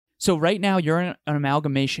So right now you're an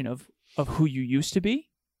amalgamation of who you used to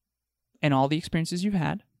be and all the experiences you've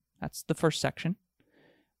had. That's the first section,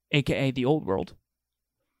 aka the old world.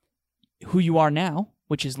 Who you are now,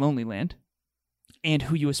 which is Lonely Land, and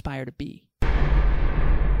who you aspire to be.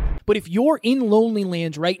 But if you're in Lonely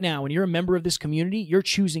Land right now and you're a member of this community, you're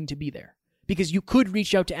choosing to be there. Because you could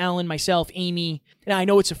reach out to Alan, myself, Amy, and I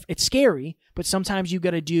know it's scary, but sometimes you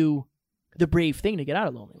got to do the brave thing to get out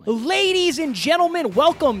of Lonely Land. Ladies and gentlemen,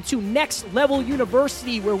 welcome to Next Level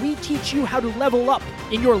University, where we teach you how to level up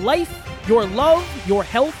in your life, your love, your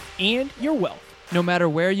health, and your wealth. No matter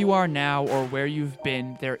where you are now or where you've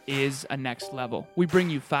been, there is a next level. We bring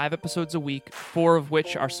you 5 episodes a week, 4 of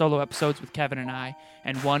which are solo episodes with Kevin and I,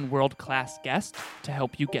 and 1 world-class guest to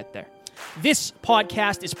help you get there. This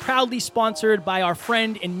podcast is proudly sponsored by our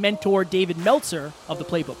friend and mentor, David Meltzer of the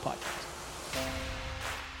Playbook Podcast.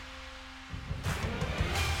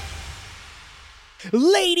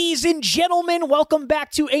 Ladies and gentlemen, welcome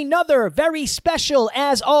back to another very special,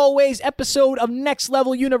 as always, episode of Next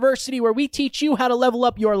Level University, where we teach you how to level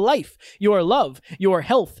up your life, your love, your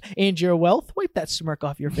health, and your wealth. Wipe that smirk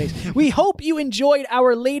off your face. We hope you enjoyed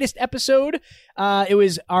our latest episode. It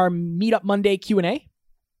was our Meetup Monday Q&A.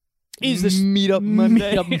 Is this Meetup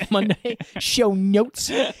Monday? Meetup Monday show notes?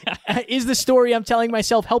 Is the story I'm telling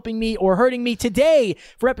myself helping me or hurting me? Today,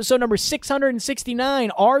 for episode number 669,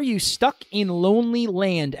 are you stuck in Lonely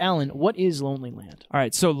Land? Alan, what is Lonely Land? All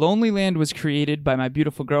right, so Lonely Land was created by my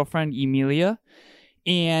beautiful girlfriend, Emilia,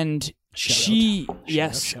 and she,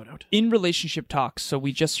 Shout out. in relationship talks, so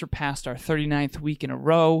we just surpassed our 39th week in a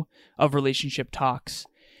row of relationship talks,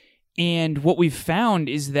 and what we've found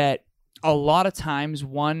is that a lot of times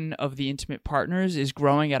one of the intimate partners is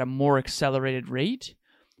growing at a more accelerated rate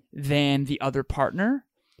than the other partner.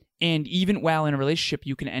 And even while in a relationship,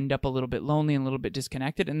 you can end up a little bit lonely and a little bit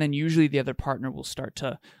disconnected. And then usually the other partner will start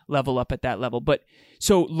to level up at that level. But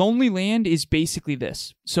so Lonely Land is basically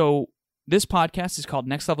this. So this podcast is called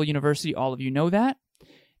Next Level University. All of you know that.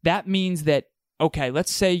 That means that, okay,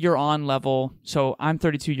 let's say you're on level. So I'm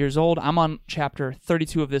 32 years old. I'm on chapter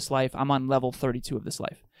 32 of this life. I'm on level 32 of this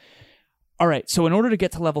life. All right, so in order to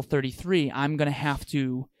get to level 33, I'm going to have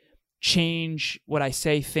to change what I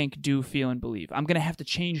say, think, do, feel, and believe. I'm going to have to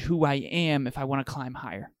change who I am if I want to climb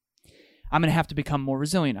higher. I'm going to have to become more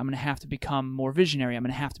resilient. I'm going to have to become more visionary. I'm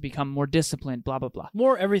going to have to become more disciplined, blah, blah, blah.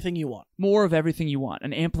 More everything you want. More of everything you want,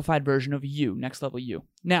 an amplified version of you, next level you.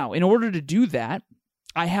 Now, in order to do that,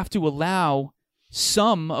 I have to allow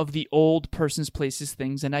some of the old persons, places,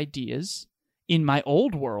 things, and ideas in my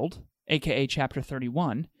old world, aka chapter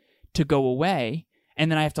 31, to go away, and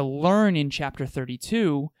then I have to learn in chapter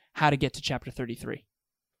 32 how to get to chapter 33.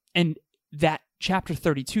 And that chapter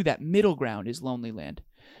 32, that middle ground, is Lonely Land.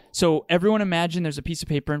 So everyone imagine there's a piece of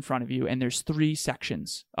paper in front of you, and there's 3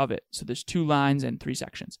 sections of it. So there's 2 lines and 3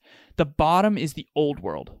 sections. The bottom is the old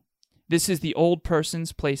world. This is the old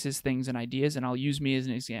persons, places, things, and ideas, and I'll use me as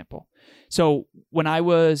an example. So when I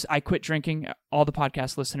quit drinking. All the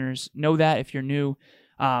podcast listeners know that. If you're new,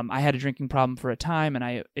 I had a drinking problem for a time,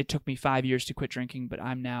 and it took me 5 years to quit drinking, but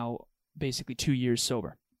I'm now basically 2 years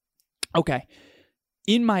sober. Okay.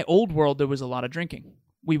 In my old world, there was a lot of drinking.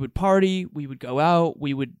 We would party, we would go out,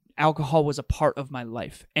 alcohol was a part of my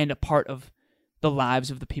life and a part of the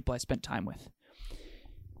lives of the people I spent time with.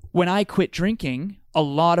 When I quit drinking, a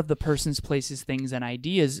lot of the persons, places, things, and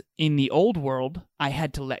ideas in the old world I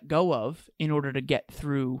had to let go of in order to get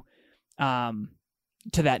through to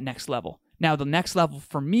that next level. Now, the next level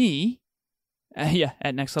for me,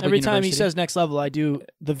 at Next Level Every University. time he says next level, I do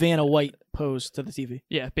the Vanna White pose to the TV.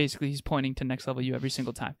 Yeah, basically he's pointing to Next Level You every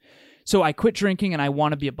single time. So I quit drinking and I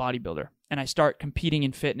want to be a bodybuilder. And I start competing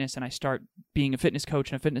in fitness and I start being a fitness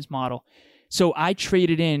coach and a fitness model. So I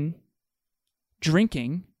traded in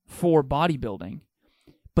drinking for bodybuilding.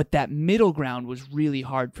 But that middle ground was really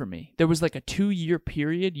hard for me. There was like a 2-year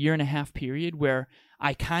period, 1.5 period, where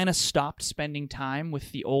I kind of stopped spending time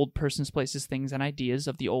with the old persons, places, things, and ideas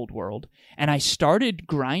of the old world. And I started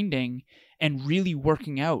grinding and really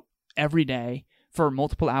working out every day for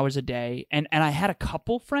multiple hours a day. And I had a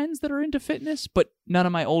couple friends that are into fitness, but none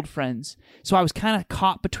of my old friends. So I was kind of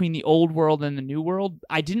caught between the old world and the new world.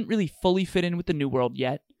 I didn't really fully fit in with the new world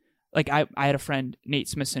yet. Like I had a friend, Nate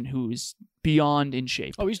Smithson, who's beyond in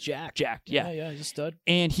shape. Oh, he's jacked. Yeah. Yeah, he's a stud.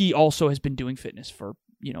 And he also has been doing fitness for,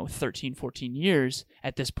 13, 14 years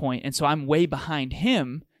at this point. And so I'm way behind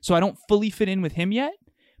him. So I don't fully fit in with him yet,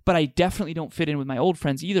 but I definitely don't fit in with my old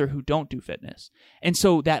friends either who don't do fitness. And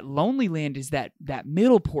so that Lonely Land is that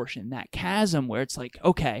middle portion, that chasm where it's like,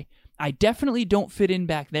 okay, I definitely don't fit in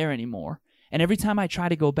back there anymore. And every time I try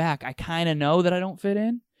to go back, I kind of know that I don't fit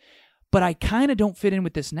in. but I kind of don't fit in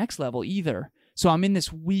with this next level either. So I'm in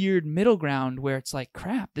this weird middle ground where it's like,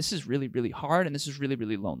 crap, this is really, really hard and this is really,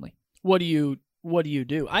 really lonely. What do you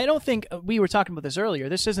do? I don't think we were talking about this earlier.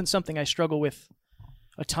 This isn't something I struggle with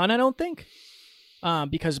a ton, I don't think,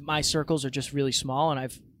 because my circles are just really small, and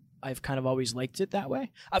I've kind of always liked it that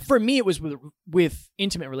way. For me, it was with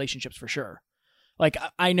intimate relationships for sure. Like,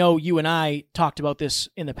 I know you and I talked about this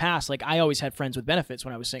in the past. Like, I always had friends with benefits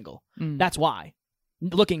when I was single. That's why.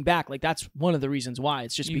 Looking back, like, that's one of the reasons why.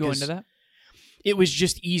 It's just You because go into that? it was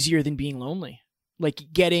just easier than being lonely. Like,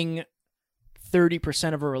 getting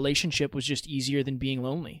 30% of a relationship was just easier than being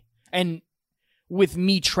lonely. And with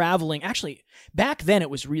me traveling, actually, back then it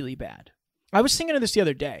was really bad. I was thinking of this the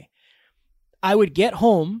other day. I would get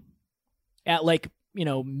home at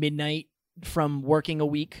midnight from working a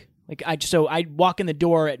week. I'd walk in the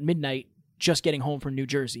door at midnight, just getting home from New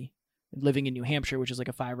Jersey, living in New Hampshire, which is like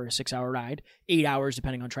a 5 or 6 hour ride, 8 hours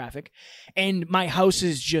depending on traffic. And my house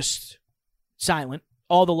is just silent.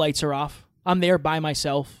 All the lights are off. I'm there by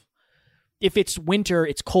myself. If it's winter,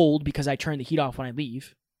 it's cold because I turn the heat off when I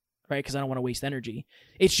leave, right? Because I don't want to waste energy.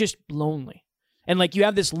 It's just lonely. And like, you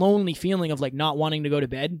have this lonely feeling of like not wanting to go to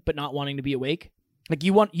bed, but not wanting to be awake. Like,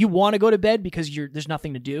 you want to go to bed because there's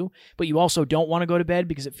nothing to do, but you also don't want to go to bed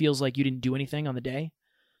because it feels like you didn't do anything on the day.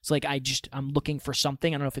 It's like, I'm looking for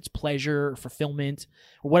something. I don't know if it's pleasure or fulfillment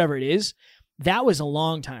or whatever it is. That was a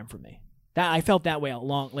long time for me. That I felt that way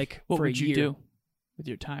What for a year. What would you do with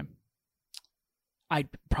your time? I'd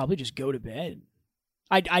probably just go to bed.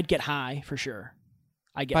 I'd get high for sure.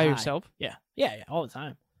 I'd get By high. yourself? Yeah, all the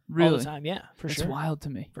time. Really? All the time, yeah, for It's sure. wild to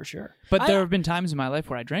me. For sure. But there have been times in my life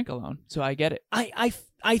where I drank alone, so I get it. I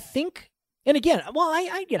think, and again,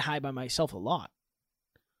 I get high by myself a lot.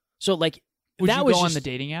 So like, Would that you was go on just, the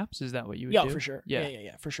dating apps? Is that what you would yeah, do? for sure. Yeah.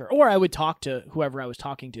 Yeah, for sure. Or I would talk to whoever I was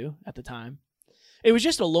talking to at the time. It was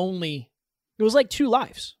just it was like two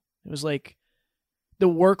lives. It was like, the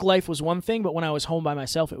work life was one thing, but when I was home by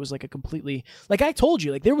myself, it was like a completely, like I told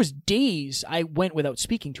you, like there was days I went without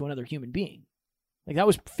speaking to another human being. Like that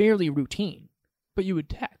was fairly routine. But you would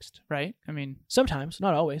text, right? I mean, Sometimes,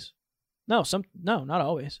 not always. No, not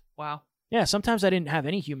always. wow. Yeah, sometimes I didn't have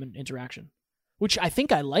any human interaction, which I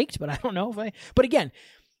think I liked, but I don't know if I. But again,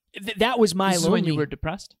 that was my This is lonely. when you were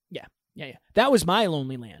depressed? Yeah. That was my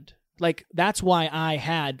lonely land. Like that's why I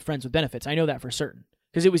had friends with benefits. I know that for certain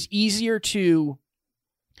because it was easier to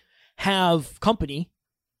have company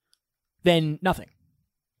than nothing,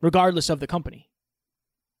 regardless of the company.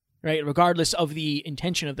 Right, regardless of the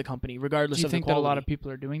intention of the company, regardless Do you of think the quality. that a lot of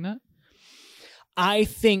people are doing that? I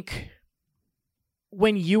think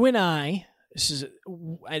when you and I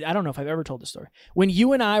don't know if I've ever told this story. When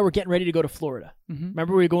you and I were getting ready to go to Florida,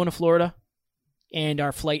 remember we were going to Florida and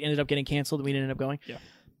our flight ended up getting canceled and we didn't end up going? Yeah.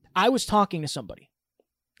 I was talking to somebody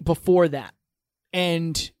before that,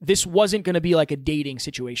 and this wasn't going to be like a dating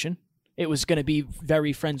situation. It was going to be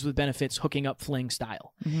very friends with benefits, hooking up, fling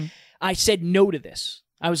style. I said no to this.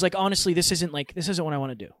 I was like, honestly, this isn't what I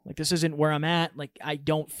want to do. Like, this isn't where I'm at. Like, I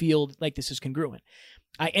don't feel like this is congruent.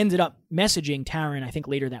 I ended up messaging Taryn, I think,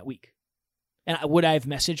 later that week. And would I have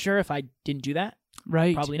messaged her if I didn't do that?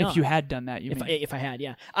 Right. Probably not. If you had done that, If I had,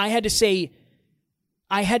 yeah. I had to say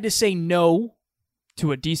no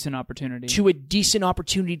to a decent opportunity. to a decent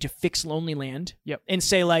opportunity to fix Lonely Land. Yep. And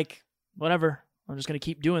say, like, whatever, I'm just going to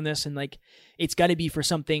keep doing this. And, like, it's got to be for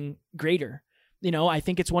something greater. You know, I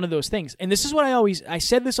think it's one of those things. And this is what I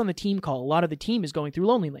said this on the team call. A lot of the team is going through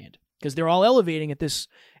Lonely Land because they're all elevating at this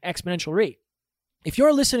exponential rate. If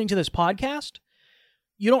you're listening to this podcast,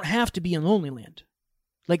 you don't have to be in Lonely Land.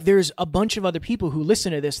 Like, there's a bunch of other people who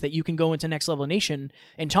listen to this that you can go into Next Level Nation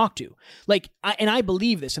and talk to. Like, I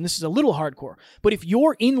believe this, and this is a little hardcore, but if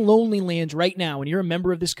you're in Lonely Land right now and you're a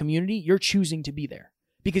member of this community, you're choosing to be there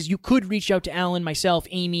because you could reach out to Alan, myself,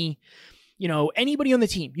 Amy, you know, anybody on the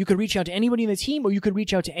team. You could reach out to anybody in the team, or you could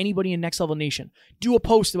reach out to anybody in Next Level Nation. Do a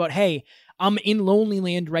post about, hey, I'm in Lonely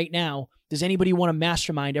Land right now. Does anybody want to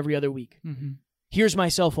mastermind every other week? Here's my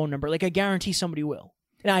cell phone number. Like, I guarantee somebody will.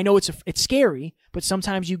 And I know it's scary, but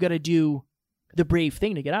sometimes you got to do the brave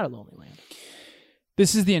thing to get out of Lonely Land.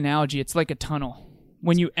 This is the analogy. It's like a tunnel.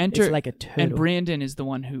 When you enter, It's like a turtle. and Brandon is the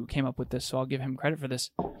one who came up with this, so I'll give him credit for this.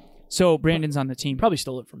 So Brandon's on the team. Probably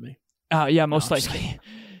stole it from me. Yeah, most No, I'm just likely. kidding.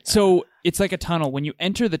 So it's like a tunnel. When you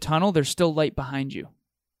enter the tunnel, there's still light behind you.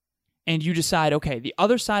 And you decide, okay, the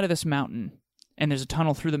other side of this mountain, and there's a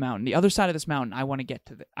tunnel through the mountain. The other side of this mountain, I want to get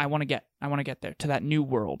to. I want to get there to that new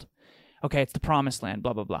world. Okay, it's the promised land,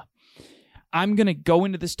 blah, blah, blah. I'm going to go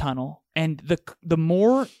into this tunnel, and the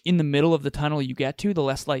more in the middle of the tunnel you get to, the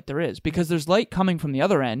less light there is, because there's light coming from the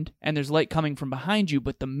other end and there's light coming from behind you,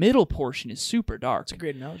 but the middle portion is super dark. It's a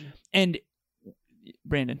great analogy. And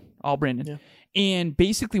Brandon. Yeah. And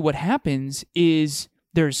basically what happens is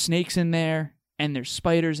there's snakes in there, and there's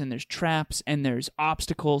spiders, and there's traps, and there's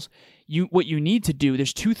obstacles. What you need to do,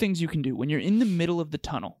 there's two things you can do. When you're in the middle of the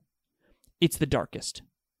tunnel, it's the darkest.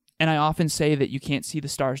 And I often say that you can't see the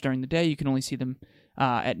stars during the day. You can only see them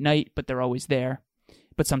at night, but they're always there.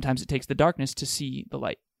 But sometimes it takes the darkness to see the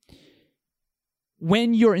light.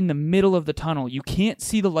 When you're in the middle of the tunnel, you can't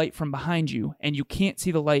see the light from behind you, and you can't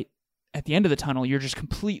see the light at the end of the tunnel. You're just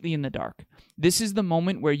completely in the dark. This is the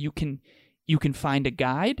moment where you can find a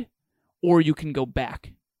guide, or you can go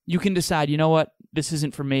back. You can decide, you know what, this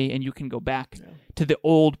isn't for me, and you can go back to the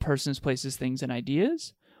old person's, places, things, and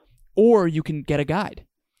ideas, or you can get a guide.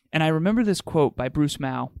 And I remember this quote by Bruce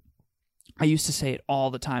Mao. I used to say it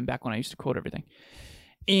all the time back when I used to quote everything.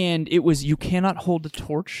 And it was, you cannot hold a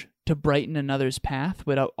torch to brighten another's path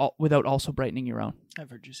without also brightening your own. I've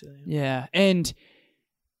heard you say that. Yeah. And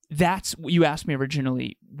that's what you asked me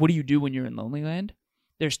originally. What do you do when you're in Lonely Land?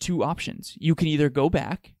 There's two options. You can either go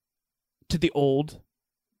back to the old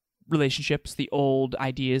relationships, the old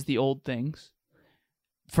ideas, the old things.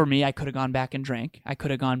 For me, I could have gone back and drank. I could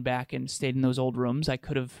have gone back and stayed in those old rooms. I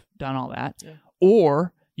could have done all that. Yeah.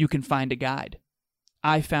 Or you can find a guide.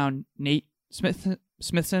 I found Nate Smithson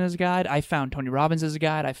as a guide. I found Tony Robbins as a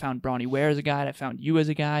guide. I found Bronnie Ware as a guide. I found you as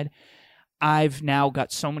a guide. I've now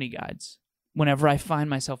got so many guides whenever I find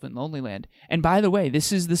myself in Lonely Land. And by the way,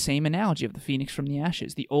 this is the same analogy of the phoenix from the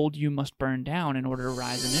ashes. The old you must burn down in order to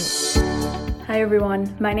rise anew. Hi,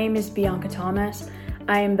 everyone. My name is Bianca Thomas.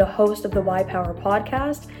 I am the host of the Y Power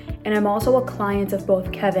podcast, and I'm also a client of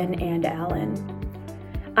both Kevin and Alan.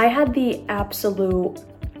 I had the absolute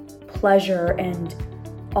pleasure and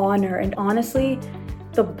honor and honestly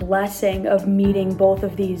the blessing of meeting both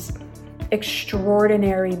of these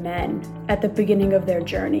extraordinary men at the beginning of their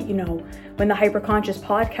journey, you know, when the Hyperconscious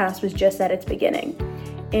podcast was just at its beginning.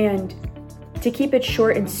 And to keep it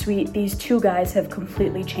short and sweet, these two guys have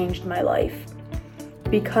completely changed my life.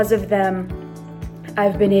 Because of them,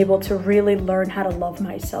 I've been able to really learn how to love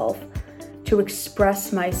myself, to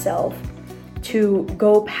express myself, to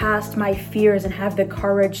go past my fears and have the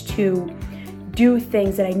courage to do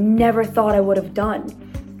things that I never thought I would have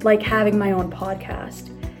done, like having my own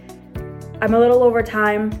podcast. I'm a little over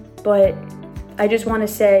time, but I just want to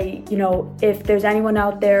say, you know, if there's anyone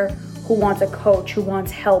out there who wants a coach, who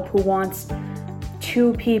wants help, who wants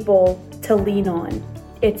two people to lean on,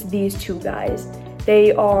 it's these two guys.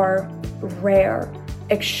 They are rare,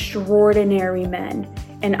 extraordinary men,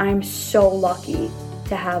 and I'm so lucky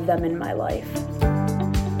to have them in my life.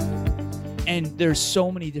 And there's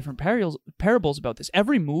so many different parables about this.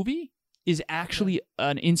 Every movie is actually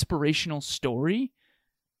an inspirational story.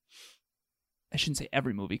 I shouldn't say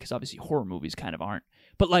every movie, because obviously horror movies kind of aren't.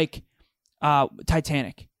 But like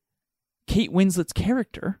Titanic, Kate Winslet's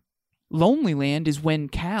character, Lonely Land, is when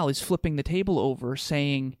Cal is flipping the table over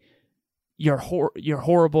saying, you're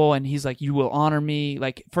horrible, and he's like, you will honor me.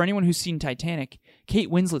 Like, for anyone who's seen Titanic, Kate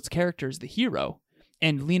Winslet's character is the hero,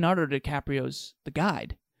 and Leonardo DiCaprio's the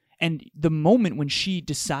guide. And the moment when she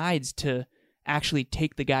decides to actually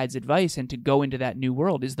take the guide's advice and to go into that new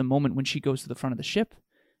world is the moment when she goes to the front of the ship,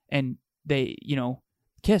 and they, you know,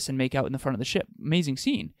 kiss and make out in the front of the ship. Amazing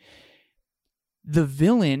scene. The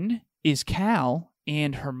villain is Cal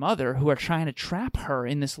and her mother, who are trying to trap her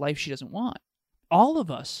in this life she doesn't want. All of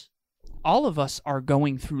us are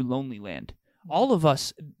going through Lonely Land. All of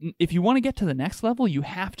us, if you want to get to the next level, you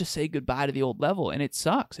have to say goodbye to the old level, and it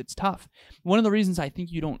sucks. It's tough. One of the reasons I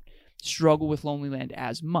think you don't struggle with Lonely Land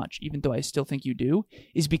as much, even though I still think you do,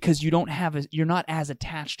 is because you're not as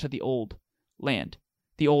attached to the old land,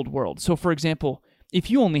 the old world. So, for example,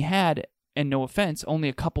 if you only had, and no offense, only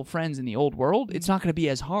a couple friends in the old world, it's not going to be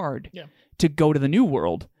as hard to go to the new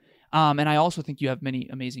world. And I also think you have many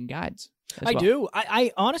amazing guides. I do.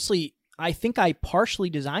 I honestly, I think I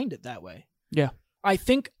partially designed it that way. Yeah. I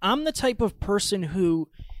think I'm the type of person who,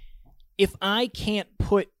 if I can't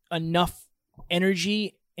put enough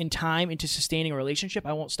energy and time into sustaining a relationship,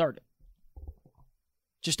 I won't start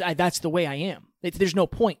it. That's the way I am. There's no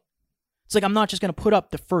point. It's like I'm not just going to put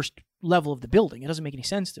up the first level of the building. It doesn't make any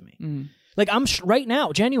sense to me. Mm. Like right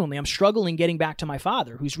now, genuinely, I'm struggling getting back to my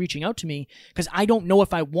father, who's reaching out to me, because I don't know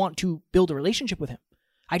if I want to build a relationship with him.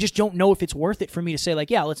 I just don't know if it's worth it for me to say, like,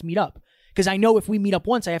 yeah, let's meet up. Because I know if we meet up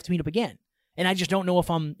once, I have to meet up again. And I just don't know if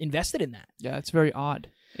I'm invested in that. Yeah, it's very odd.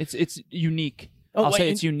 It's unique. I'll say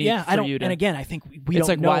it's unique yeah, for you to. And again, I think we it's don't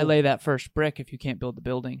like, know why lay that first brick if you can't build the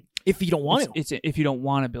building? if you don't want to. It's if you don't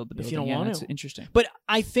want to build the building. If you don't want that's to. interesting. But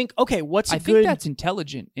I think, okay, what's a I good... think that's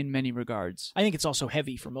intelligent in many regards. I think it's also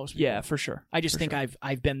heavy for most people. Yeah, for sure. I just For think sure.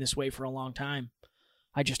 I've been this way for a long time.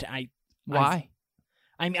 Why?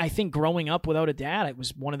 I think growing up without a dad, it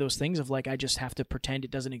was one of those things of like, I just have to pretend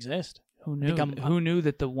it doesn't exist. Who knew? Who knew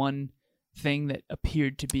that the one thing that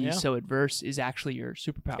appeared to be Yeah. so adverse is actually your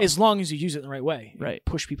superpower? As long as you use it in the right way. You Right.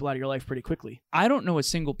 push people out of your life pretty quickly. I don't know a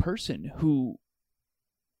single person who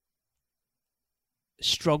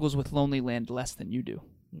struggles with Lonely Land less than you do.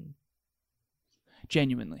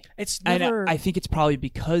 Genuinely. It's And never... I think it's probably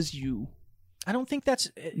because you I don't think that's...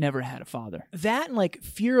 never had a father. That and like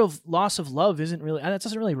fear of loss of love isn't really... That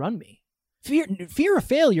doesn't really run me. Fear of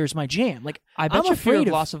failure is my jam. Like, I bet I'm your fear afraid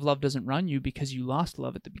of loss of love doesn't run you because you lost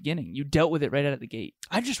love at the beginning. You dealt with it right out of the gate.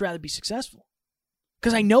 I'd just rather be successful.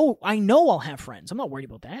 Because I know I'll have friends. I'm not worried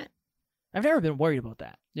about that. I've never been worried about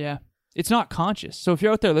that. Yeah. It's not conscious. So if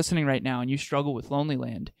you're out there listening right now and you struggle with Lonely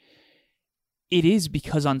Land, it is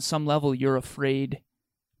because on some level you're afraid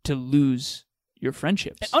to lose your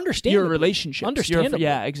friendships. Understandably. Your relationships. Understandably.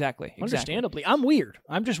 Yeah, exactly. Understandably. I'm weird.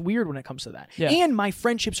 I'm just weird when it comes to that. Yeah. And my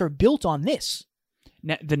friendships are built on this.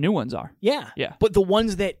 The new ones are. Yeah. Yeah. But the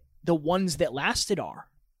ones that lasted are.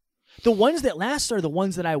 The ones that last are the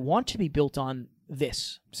ones that I want to be built on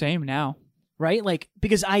this. Same now. Right? Like,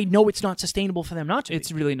 because I know it's not sustainable for them not to be.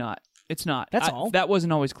 It's really not. It's not. That's all. That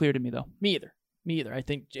wasn't always clear to me, though. Me either. I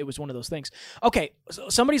think it was one of those things. Okay, so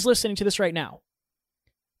somebody's listening to this right now.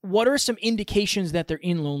 What are some indications that they're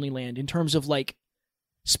in Lonely Land in terms of like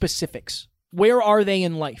specifics? Where are they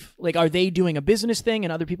in life? Like, are they doing a business thing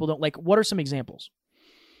and other people don't? Like, what are some examples?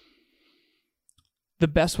 The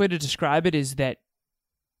best way to describe it is that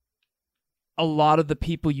a lot of the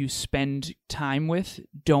people you spend time with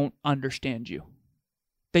don't understand you.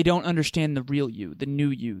 They don't understand the real you, the new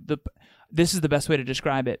you. This is the best way to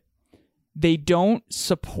describe it. They don't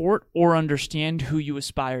support or understand who you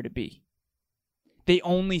aspire to be. They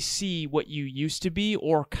only see what you used to be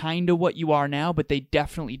or kind of what you are now, but they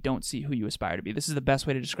definitely don't see who you aspire to be. This is the best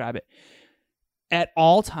way to describe it. At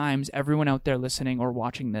all times, everyone out there listening or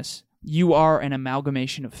watching this, you are an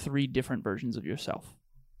amalgamation of 3 different versions of yourself.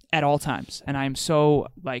 At all times. And I'm so,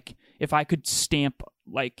 like, if I could stamp,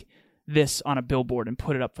 like, this on a billboard and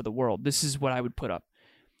put it up for the world, this is what I would put up.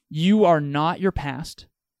 You are not your past.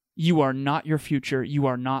 You are not your future. You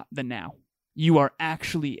are not the now. You are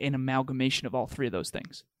actually an amalgamation of all 3 of those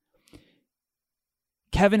things.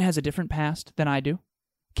 Kevin has a different past than I do.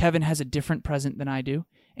 Kevin has a different present than I do.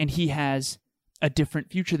 And he has a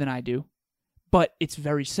different future than I do. But it's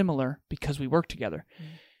very similar because we work together.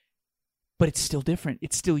 But it's still different.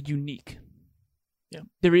 It's still unique. Yeah.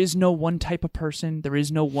 There is no one type of person. There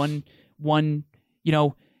is no one,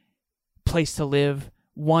 place to live,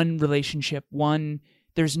 one relationship,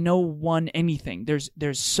 there's no one anything.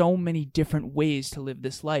 There's so many different ways to live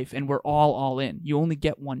this life, and we're all in. You only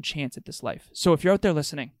get one chance at this life. So if you're out there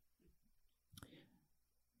listening,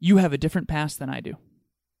 you have a different past than I do.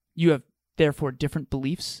 You have, therefore, different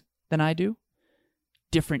beliefs than I do,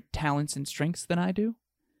 different talents and strengths than I do.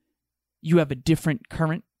 You have a different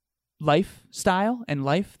current lifestyle and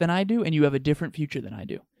life than I do, and you have a different future than I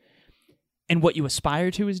do. And what you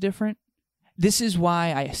aspire to is different. This is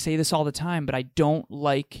why I say this all the time, but I don't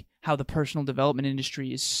like how the personal development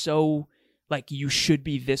industry is so, like, you should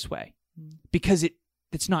be this way. Because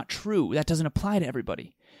it's not true. That doesn't apply to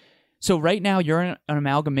everybody. So right now, you're an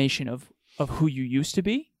amalgamation of who you used to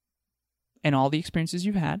be and all the experiences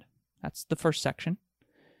you've had. That's the first section,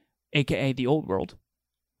 a.k.a. the old world.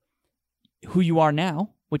 Who you are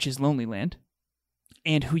now, which is Lonely Land,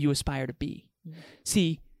 and who you aspire to be.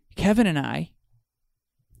 See, Kevin and I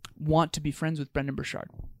want to be friends with Brendan Burchard.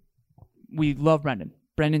 We love Brendan.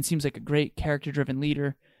 Brendan seems like a great character-driven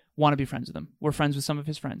leader. Want to be friends with him. We're friends with some of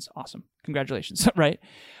his friends. Awesome. Congratulations. Right?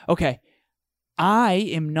 Okay. I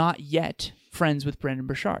am not yet friends with Brendan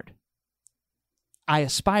Burchard. I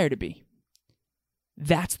aspire to be.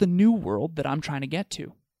 That's the new world that I'm trying to get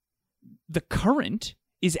to. The current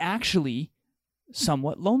is actually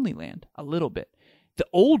somewhat Lonely Land, a little bit. The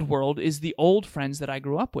old world is the old friends that I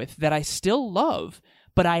grew up with that I still love,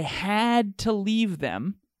 but I had to leave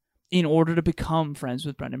them in order to become friends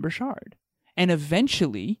with Brendan Burchard. And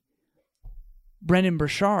eventually, Brendan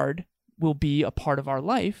Burchard will be a part of our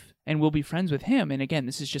life, and we'll be friends with him. And again,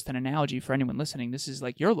 this is just an analogy for anyone listening. This is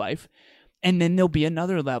like your life. And then there'll be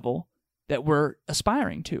another level that we're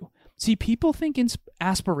aspiring to. See, people think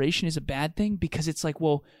aspiration is a bad thing because it's like,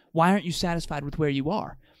 well, why aren't you satisfied with where you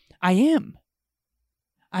are? I am.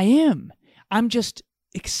 I'm just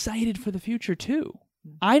excited for the future too.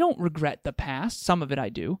 I don't regret the past. Some of it I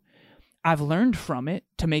do. I've learned from it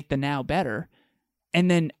to make the now better. And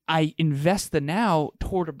then I invest the now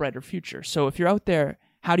toward a brighter future. So if you're out there,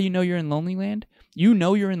 how do you know you're in Lonely Land? You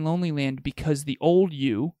know you're in Lonely Land because the old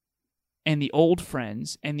you and the old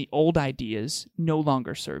friends and the old ideas no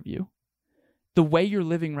longer serve you. The way you're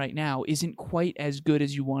living right now isn't quite as good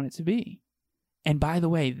as you want it to be. And by the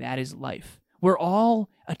way, that is life. We're all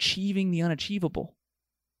achieving the unachievable.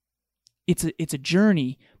 It's a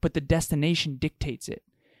journey, but the destination dictates it.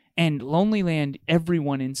 And Lonely Land,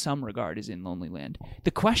 everyone in some regard is in Lonely Land.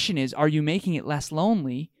 The question is, are you making it less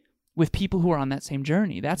lonely with people who are on that same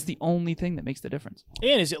journey? That's the only thing that makes the difference.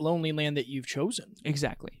 And is it Lonely Land that you've chosen?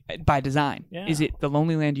 Exactly. By design. Yeah. Is it the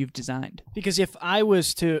Lonely Land you've designed? Because if I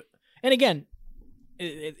was to, and again,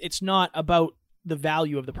 it's not about the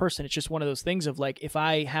value of the person. It's just one of those things of like, if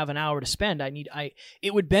I have an hour to spend,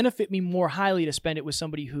 it would benefit me more highly to spend it with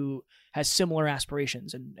somebody who has similar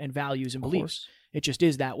aspirations and values and beliefs. It just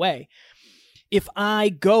is that way. If I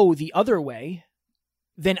go the other way,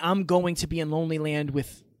 then I'm going to be in Lonely Land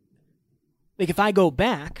with, like, if I go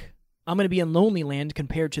back, I'm going to be in Lonely Land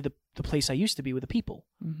compared to the place I used to be with the people.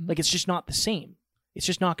 Mm-hmm. Like, it's just not the same. It's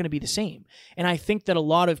just not going to be the same. And I think that a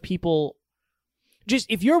lot of people,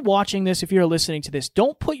 just if you're watching this, if you're listening to this,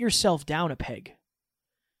 don't put yourself down a peg.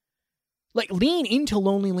 Like, lean into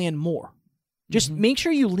Lonely Land more. Just make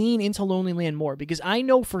sure you lean into Lonely Land more, because I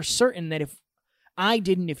know for certain that if I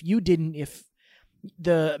didn't, if you didn't, if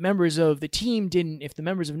the members of the team didn't, if the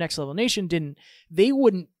members of Next Level Nation didn't, they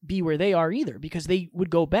wouldn't be where they are either, because they would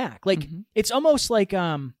go back. Like, it's almost like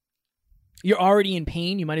you're already in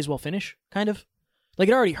pain, you might as well finish, kind of. Like,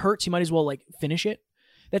 it already hurts, you might as well, like, finish it.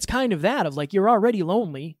 That's kind of that, of like, you're already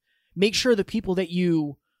lonely. Make sure the people that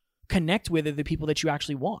you connect with are the people that you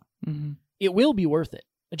actually want. Mm-hmm. It will be worth it.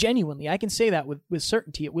 Genuinely, I can say that with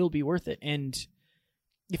certainty. It will be worth it. And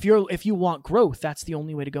if you want growth, that's the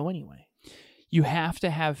only way to go anyway. You have to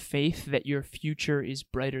have faith that your future is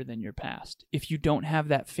brighter than your past. If you don't have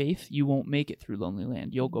that faith, you won't make it through Lonely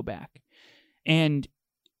Land. You'll go back. And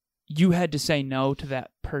you had to say no to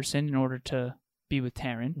that person in order to be with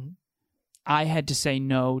Taryn. Mm-hmm. I had to say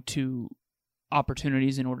no to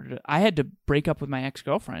opportunities in order to... I had to break up with my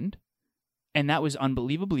ex-girlfriend, and that was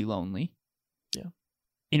unbelievably lonely. Yeah.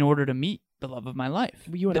 In order to meet the love of my life.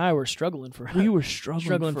 You and I were struggling for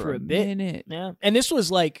for a minute. Yeah. And this was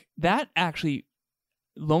like... That actually,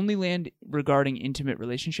 Lonely Land regarding intimate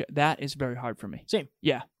relationship, that is very hard for me. Same.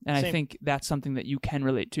 Yeah. And Same. I think that's something that you can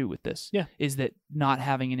relate to with this. Yeah. Is that not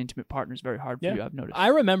having an intimate partner is very hard for you, I've noticed. I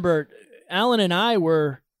remember Alan and I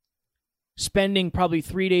were spending probably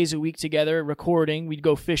 3 days a week together recording. We'd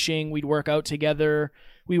go fishing. We'd work out together.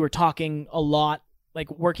 We were talking a lot, like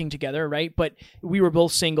working together, right? But we were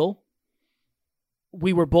both single.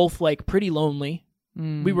 We were both like pretty lonely.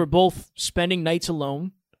 We were both spending nights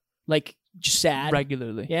alone, like just sad.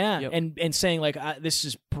 Regularly. Yeah. Yep. And saying like, this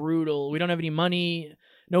is brutal. We don't have any money.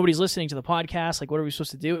 Nobody's listening to the podcast. Like, what are we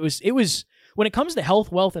supposed to do? It was when it comes to health,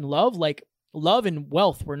 wealth, and love, like love and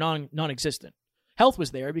wealth were non-existent. Health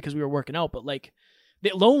was there because we were working out, but like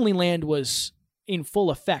the Lonely Land was in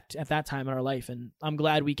full effect at that time in our life, and I'm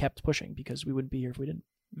glad we kept pushing because we wouldn't be here if we didn't.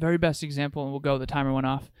 Very best example, and we'll go. The timer went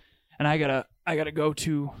off, and I gotta go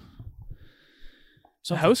to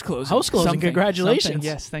house closing. House closing. Congratulations. Something.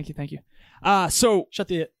 Yes, thank you. So shut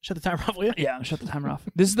the timer off, will you? Yeah, shut the timer off.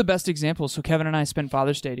 This is the best example. So Kevin and I spend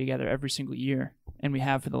Father's Day together every single year, and we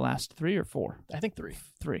have for the last 3 or 4. I think 3.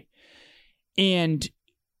 3. And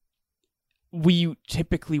we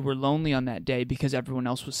typically were lonely on that day because everyone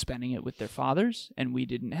else was spending it with their fathers, and we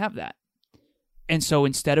didn't have that. And so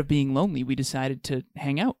instead of being lonely, we decided to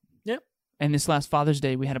hang out. Yep. And this last Father's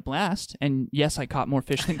Day, we had a blast. And yes, I caught more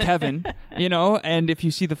fish than Kevin, and if you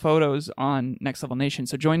see the photos on Next Level Nation,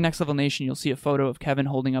 so join Next Level Nation, you'll see a photo of Kevin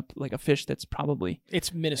holding up like a fish that's probably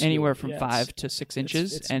it's minuscule, anywhere from 5 to 6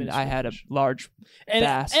 inches. It's and I had a large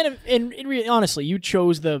bass. And honestly, you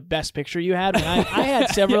chose the best picture you had. When I had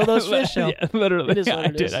several of those fish. So yeah, literally. It is what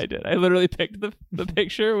it is. I did. I literally picked the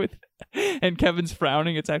picture with, and Kevin's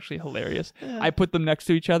frowning. It's actually hilarious. I put them next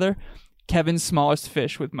to each other. Kevin's smallest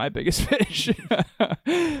fish with my biggest fish.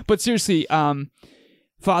 But seriously,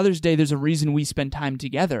 Father's Day, there's a reason we spend time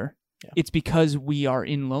together. Yeah. It's because we are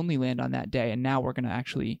in Lonely Land on that day, and now we're going to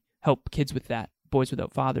actually help kids with that, Boys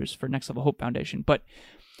Without Fathers, for Next Level Hope Foundation. But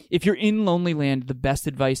if you're in Lonely Land, the best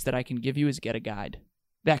advice that I can give you is get a guide.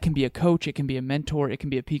 That can be a coach, it can be a mentor, it can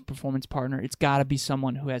be a peak performance partner. It's got to be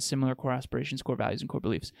someone who has similar core aspirations, core values, and core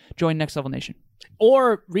beliefs. Join Next Level Nation.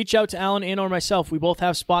 Or reach out to Alan and or myself. We both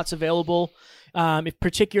have spots available.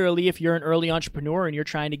 Particularly if you're an early entrepreneur and you're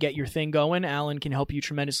trying to get your thing going, Alan can help you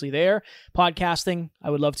tremendously there. Podcasting, I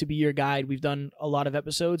would love to be your guide. We've done a lot of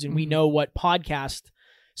episodes, and we know what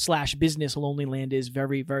podcast/business Lonely Land is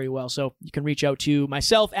very, very well. So you can reach out to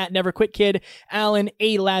myself at Never Quit Kid, Alan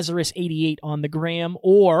A. Lazarus88 on the gram,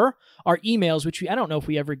 or our emails, which I don't know if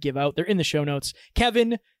we ever give out. They're in the show notes.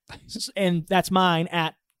 Kevin, and that's mine,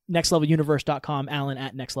 at nextleveluniverse.com, Alan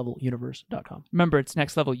at nextleveluniverse.com. Remember, it's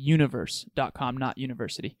nextleveluniverse.com, not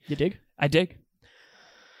university. You dig? I dig.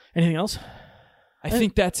 Anything else? I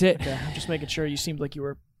think that's it. Okay, I'm just making sure. You seemed like you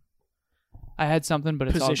were... I had something, but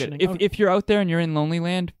it's all good. Positioning. If you're out there and you're in Lonely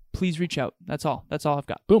Land, please reach out. That's all. That's all I've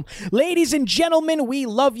got. Boom. Ladies and gentlemen, we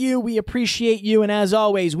love you. We appreciate you. And as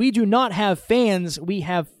always, we do not have fans. We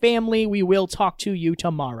have family. We will talk to you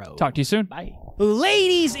tomorrow. Talk to you soon. Bye.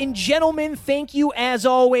 Ladies and gentlemen, thank you as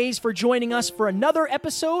always for joining us for another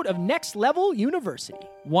episode of Next Level University.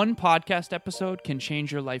 One podcast episode can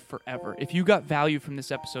change your life forever. If you got value from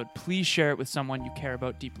this episode, please share it with someone you care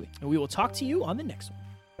about deeply. And we will talk to you on the next one.